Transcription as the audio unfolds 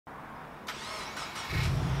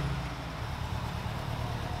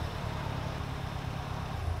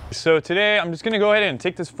So today I'm just gonna go ahead and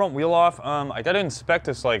take this front wheel off. I gotta inspect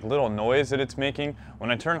this like little noise that it's making.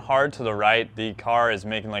 When I turn hard to the right, the car is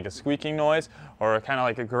making like a squeaking noise or kind of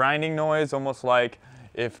like a grinding noise, almost like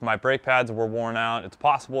if my brake pads were worn out. It's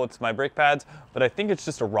possible it's my brake pads, but I think it's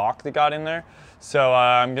just a rock that got in there. So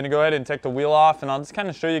I'm gonna go ahead and take the wheel off, and I'll just kind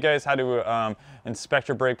of show you guys how to inspect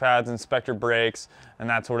your brake pads, inspect your brakes, and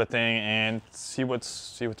that sort of thing, and see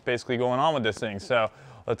what's basically going on with this thing. So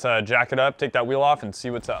let's jack it up, take that wheel off, and see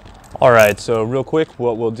what's up. All right, so real quick,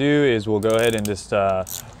 what we'll do is we'll go ahead and just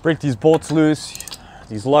break these bolts loose,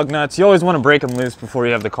 these lug nuts. You always want to break them loose before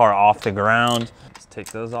you have the car off the ground. Let's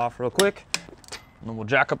take those off real quick, and then we'll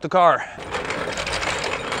jack up the car.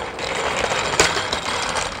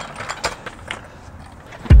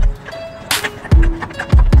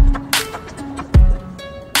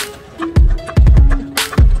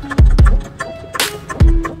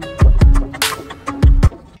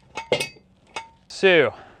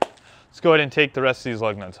 So, let's go ahead and take the rest of these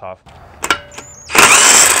lug nuts off.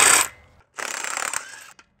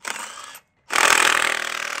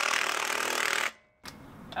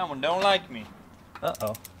 That one don't like me.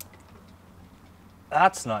 Uh-oh.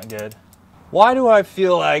 That's not good. Why do I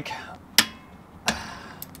feel like...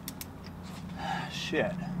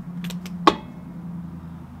 Shit.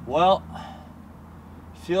 Well,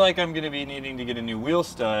 I feel like I'm gonna be needing to get a new wheel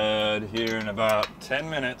stud here in about 10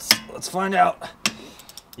 minutes. Let's find out.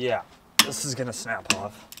 Yeah, this is gonna snap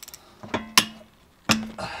off.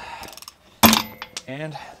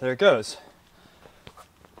 And there it goes.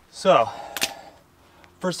 So,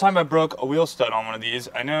 first time I broke a wheel stud on one of these.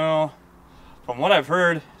 I know, from what I've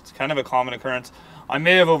heard, it's kind of a common occurrence. I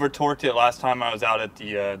may have over-torqued it last time I was out at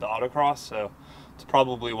the autocross, so it's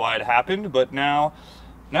probably why it happened. But now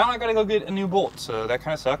I gotta go get a new bolt, so that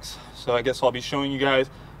kind of sucks. So I guess I'll be showing you guys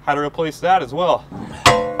how to replace that as well.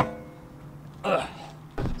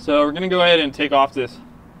 So we're gonna go ahead and take off this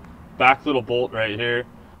back little bolt right here.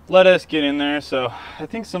 Let us get in there. So I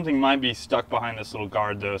think something might be stuck behind this little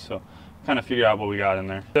guard though, so kind of figure out what we got in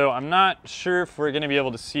there. So I'm not sure if we're gonna be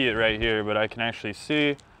able to see it right here, but I can actually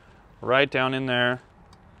see right down in there.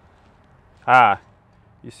 Ah,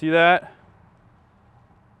 you see that?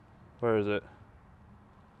 Where is it?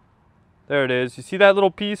 There it is. You see that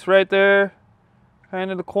little piece right there? Kind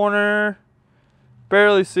of the corner.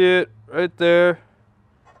 Barely see it right there.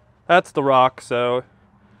 That's the rock, so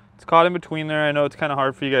it's caught in between there. I know it's kind of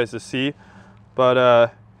hard for you guys to see, but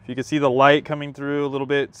if you can see the light coming through a little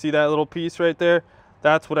bit, see that little piece right there?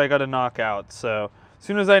 That's what I got to knock out. So as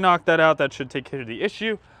soon as I knock that out, that should take care of the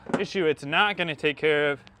issue. It's not going to take care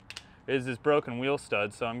of is this broken wheel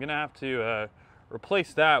stud, so I'm going to have to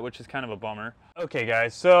replace that, which is kind of a bummer. Okay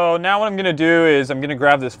guys, so now what I'm going to do is I'm going to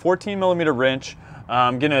grab this 14mm wrench.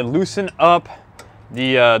 I'm going to loosen up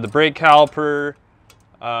the brake caliper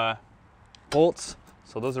bolts.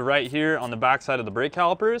 So those are right here on the back side of the brake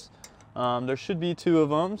calipers. There should be two of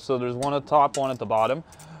them, so there's one at the top, one at the bottom.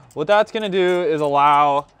 What that's going to do is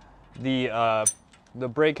allow the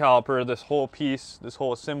brake caliper, this whole piece, this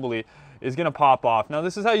whole assembly, is going to pop off. Now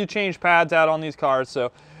this is how you change pads out on these cars,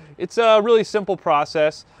 so it's a really simple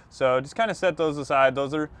process. So just kind of set those aside.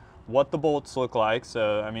 Those are what the bolts look like.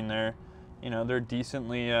 So I mean, they're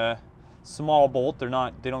decently small bolt. They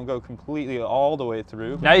don't go completely all the way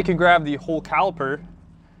through. Now you can grab the whole caliper,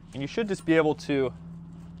 and you should just be able to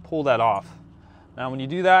pull that off. Now when you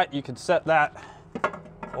do that, you can set that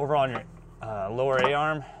over on your lower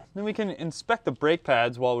A-arm. Then we can inspect the brake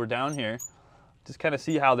pads while we're down here, just kind of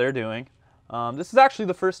see how they're doing. This is actually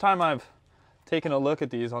the first time I've taken a look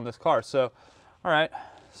at these on this car. So, all right,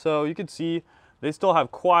 so you can see they still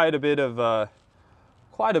have quite a bit of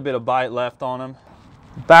bite left on them.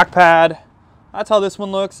 Back pad, that's how this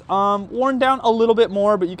one looks. Worn down a little bit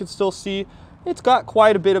more, but you can still see it's got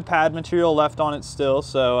quite a bit of pad material left on it still.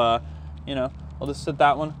 So, you know, I'll just set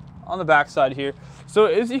that one on the back side here. So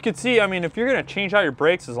as you can see, I mean, if you're gonna change out your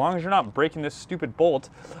brakes, as long as you're not breaking this stupid bolt,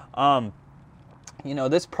 you know,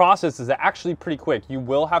 this process is actually pretty quick. You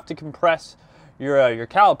will have to compress your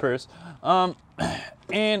calipers. And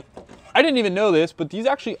I didn't even know this, but these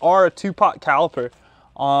actually are a 2-pot caliper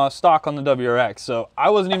stock on the WRX. So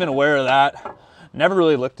I wasn't even aware of that. Never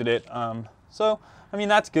really looked at it. So, I mean,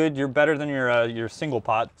 that's good. You're better than your single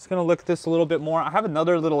pot. Just gonna look at this a little bit more. I have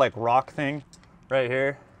another little like rock thing right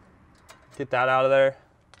here. Get that out of there.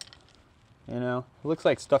 You know, it looks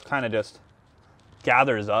like stuff kind of just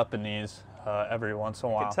gathers up in these every once in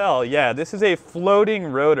a while. You can tell, yeah, this is a floating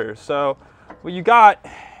rotor. So what you got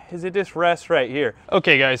is it just rests right here.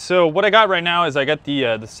 Okay guys, so what I got right now is I got the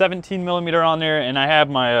 17mm on there, and I have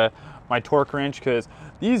my my torque wrench, because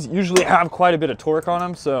these usually have quite a bit of torque on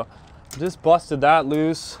them. So just busted that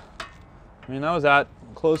loose. I mean, that was at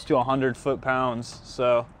close to 100 foot-pounds.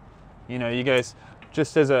 So, you know, you guys,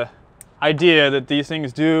 just as a idea that these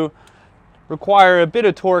things do require a bit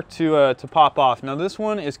of torque to pop off. Now this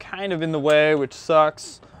one is kind of in the way, which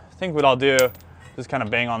sucks. I think what I'll do is just kind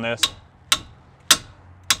of bang on this.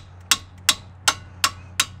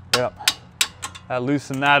 Yep, that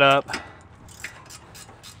loosened that up.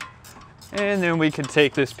 And then we can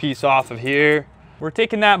take this piece off of here. We're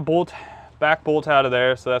taking that bolt, back bolt out of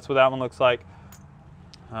there, so that's what that one looks like.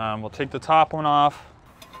 We'll take the top one off.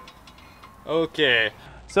 Okay,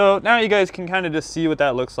 so now you guys can kind of just see what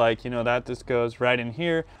that looks like. You know, that just goes right in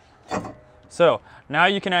here. So now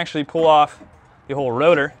you can actually pull off the whole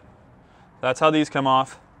rotor. That's how these come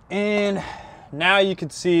off. And now you can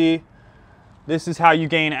see this is how you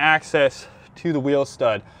gain access to the wheel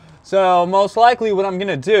stud. So most likely what I'm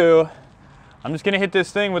gonna do, I'm just gonna hit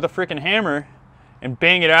this thing with a freaking hammer and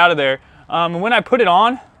bang it out of there. And when I put it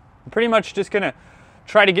on, I'm pretty much just gonna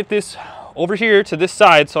try to get this over here to this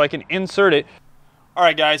side so I can insert it. All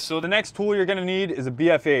right guys, so the next tool you're gonna need is a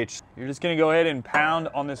BFH. You're just gonna go ahead and pound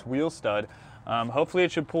on this wheel stud. Hopefully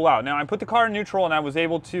it should pull out. Now I put the car in neutral and I was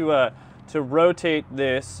able to rotate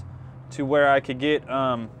this to where I could get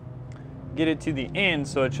it to the end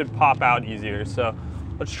so it should pop out easier. So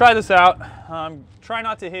let's try this out. Try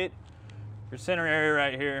not to hit your center area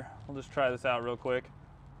right here. We'll just try this out real quick.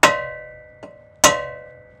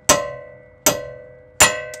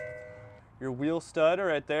 Your wheel stud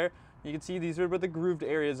right there. You can see these are where the grooved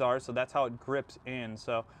areas are, so that's how it grips in.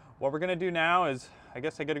 So what we're gonna do now is, I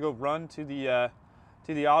guess I gotta go run to the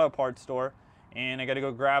auto parts store, and I gotta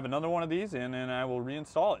go grab another one of these, and then I will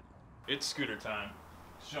reinstall it. It's scooter time.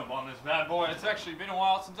 Let's jump on this bad boy. It's actually been a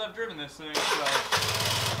while since I've driven this thing, so.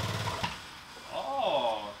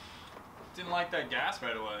 Oh, didn't like that gas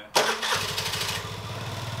right away.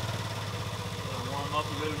 Warm up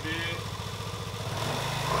a little bit.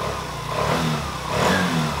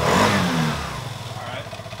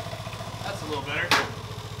 A little better.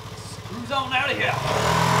 Screws on out of here.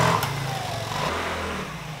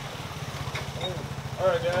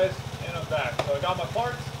 Alright guys, and I'm back. So I got my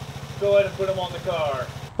parts. Go ahead and put them on the car.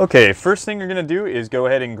 Okay, first thing you're going to do is go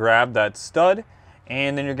ahead and grab that stud,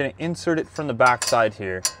 and then you're going to insert it from the back side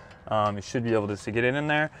here. You should be able to get it in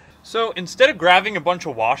there. So instead of grabbing a bunch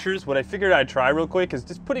of washers, what I figured I'd try real quick is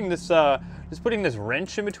just putting this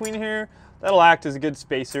wrench in between here. That'll act as a good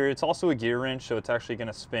spacer. It's also a gear wrench, so it's actually going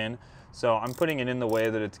to spin. So I'm putting it in the way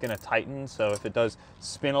that it's going to tighten. So if it does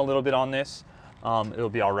spin a little bit on this, it'll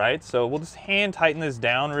be all right. So we'll just hand tighten this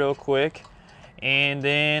down real quick. And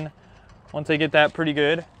then once I get that pretty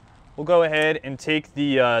good, we'll go ahead and take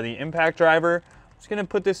the impact driver. I'm just going to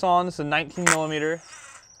put this on. This is a 19 millimeter.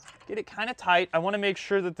 Get it kind of tight. I want to make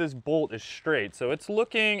sure that this bolt is straight. So it's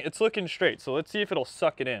looking straight. So let's see if it'll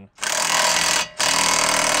suck it in.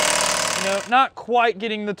 You know, not quite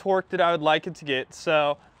getting the torque that I would like it to get.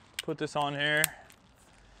 So put this on here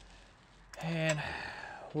and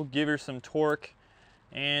we'll give her some torque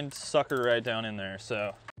and suck her right down in there.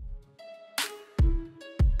 So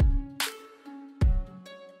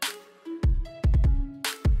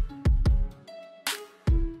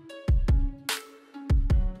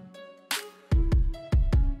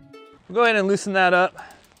we'll go ahead and loosen that up.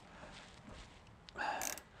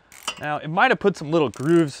 Now it might have put some little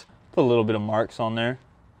grooves, put a little bit of marks on there.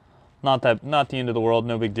 Not the end of the world,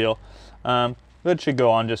 no big deal. But it should go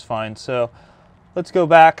on just fine. So let's go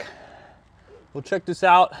back. We'll check this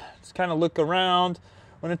out. Just kind of look around.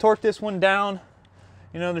 When I torque this one down,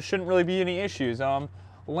 you know, there shouldn't really be any issues.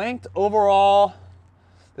 Length overall,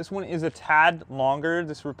 this one is a tad longer,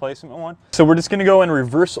 this replacement one. So we're just gonna go in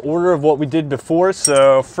reverse order of what we did before.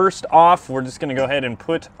 So first off, we're just gonna go ahead and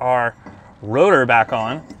put our rotor back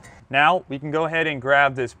on. Now we can go ahead and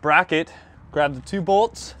grab this bracket, grab the 2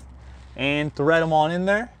 bolts, and thread them on in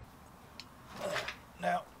there.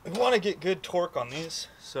 Now we want to get good torque on these,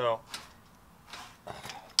 so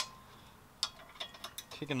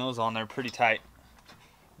kicking those on there pretty tight.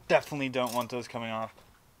 Definitely don't want those coming off.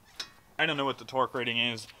 I don't know what the torque rating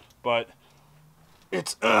is, but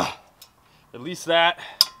it's at least that's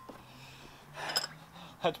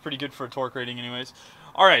pretty good for a torque rating anyways.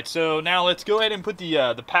 All right, so now let's go ahead and put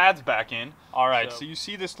the pads back in. All right, so you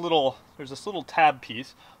see there's this little tab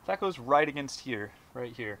piece that goes right against here,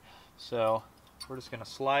 right here. So we're just gonna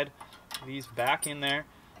slide these back in there.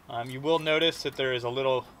 You will notice that there is a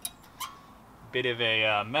little bit of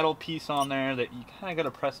a metal piece on there that you kind of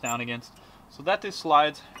got to press down against. So that just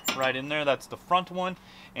slides right in there. That's the front one,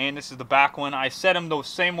 and this is the back one. I set them the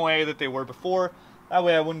same way that they were before. That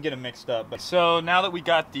way I wouldn't get them mixed up. So now that we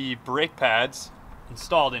got the brake pads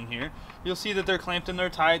installed in here, you'll see that they're clamped in there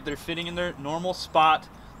tight, they're fitting in their normal spot,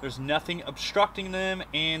 there's nothing obstructing them,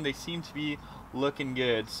 and they seem to be looking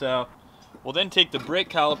good. So we'll then take the brake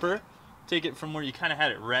caliper, take it from where you kind of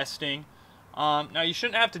had it resting. Now you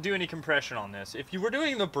shouldn't have to do any compression on this. If you were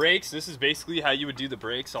doing the brakes, this is basically how you would do the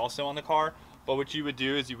brakes also on the car, but what you would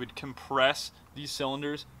do is you would compress these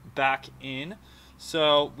cylinders back in.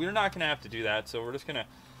 So we're not going to have to do that, so we're just going to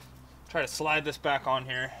try to slide this back on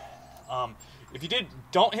here. If you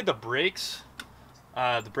don't hit the brakes,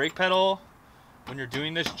 the brake pedal when you're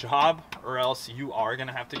doing this job, or else you are going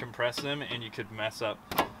to have to compress them and you could mess up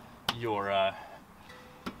your,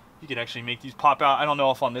 you could actually make these pop out. I don't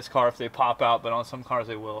know if on this car if they pop out, but on some cars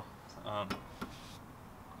they will.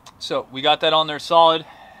 So we got that on there solid.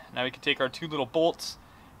 Now we can take our 2 little bolts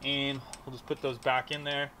and we'll just put those back in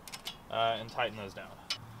there and tighten those down.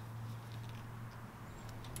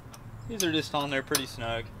 These are just on there pretty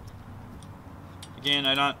snug. Again,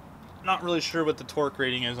 I'm not really sure what the torque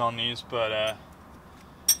rating is on these, but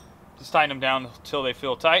just tighten them down until they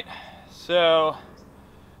feel tight. So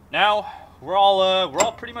now we're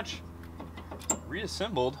all pretty much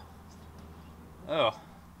reassembled. Oh,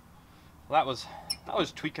 well, that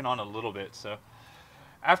was tweaking on a little bit. So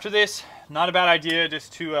after this, not a bad idea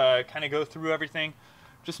just to kind of go through everything.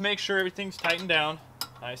 Just make sure everything's tightened down,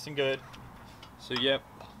 nice and good. So yep,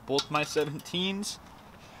 both my 17s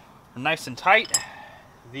are nice and tight.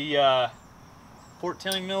 The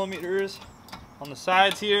 14 millimeters on the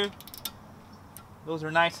sides here, those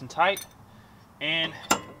are nice and tight. And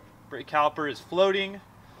brake caliper is floating,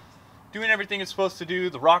 doing everything it's supposed to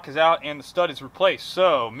do. The rock is out and the stud is replaced.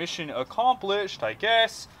 So mission accomplished, I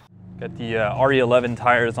guess. Got the RE11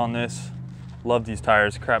 tires on this. Love these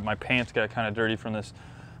tires. Crap, my pants got kind of dirty from this.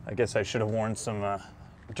 I guess I should have worn some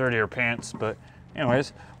dirtier pants, but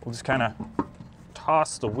anyways, we'll just kind of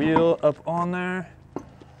toss the wheel up on there.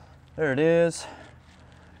 There it is.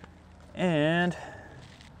 And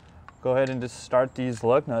go ahead and just start these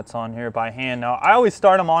lug nuts on here by hand. Now, I always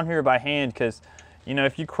start them on here by hand because, you know,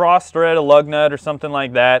 if you cross thread a lug nut or something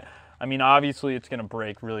like that, I mean, obviously it's going to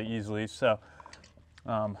break really easily. So,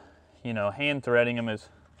 you know, hand threading them is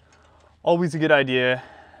always a good idea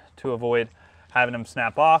to avoid having them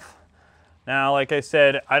snap off. Now, like I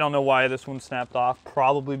said, I don't know why this one snapped off.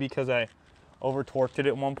 Probably because I over torqued it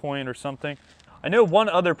at one point or something. I know one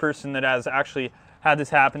other person that has actually had this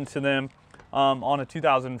happen to them on a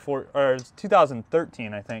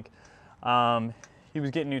 2013, I think. He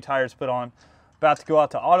was getting new tires put on, about to go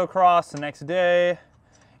out to autocross the next day,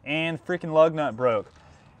 and freaking lug nut broke.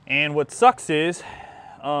 And what sucks is,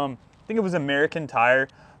 I think it was American Tire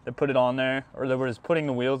that put it on there, or that was putting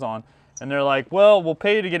the wheels on, and they're like, well, we'll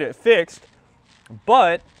pay you to get it fixed,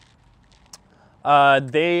 but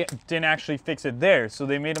they didn't actually fix it there, so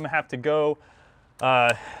they made them have to go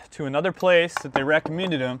to another place that they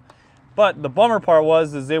recommended them. But the bummer part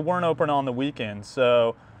was they weren't open on the weekend,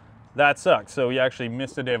 so that sucks. So we actually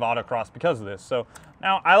missed a day of autocross because of this. So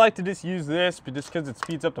now I like to just use this, but just because it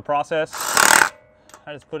speeds up the process,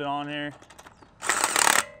 I just put it on here.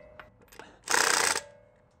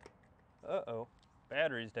 Uh-oh,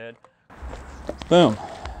 battery's dead. Boom.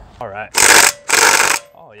 All right.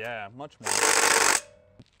 Oh yeah, much more.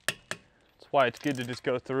 That's why it's good to just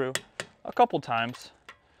go through a couple times.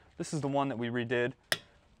 This is the one that we redid.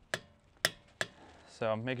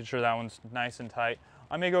 So I'm making sure that one's nice and tight.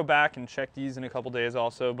 I may go back and check these in a couple days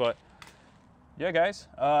also, but yeah, guys,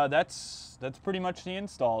 that's pretty much the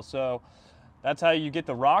install. So that's how you get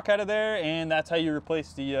the rock out of there, and that's how you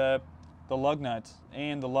replace the lug nuts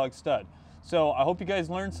and the lug stud. So I hope you guys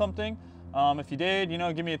learned something. If you did, you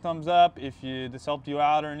know, give me a thumbs up. If this helped you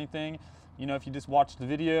out or anything, you know, if you just watched the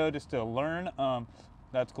video just to learn,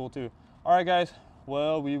 that's cool too. All right, guys.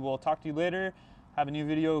 Well, we will talk to you later. Have a new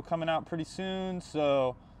video coming out pretty soon.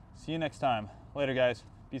 So see you next time. Later, guys.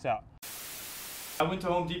 Peace out. I went to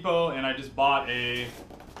Home Depot and I just bought a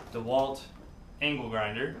DeWalt angle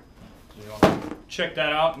grinder. So you want to check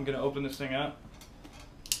that out. I'm gonna open this thing up.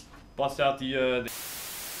 Bust out the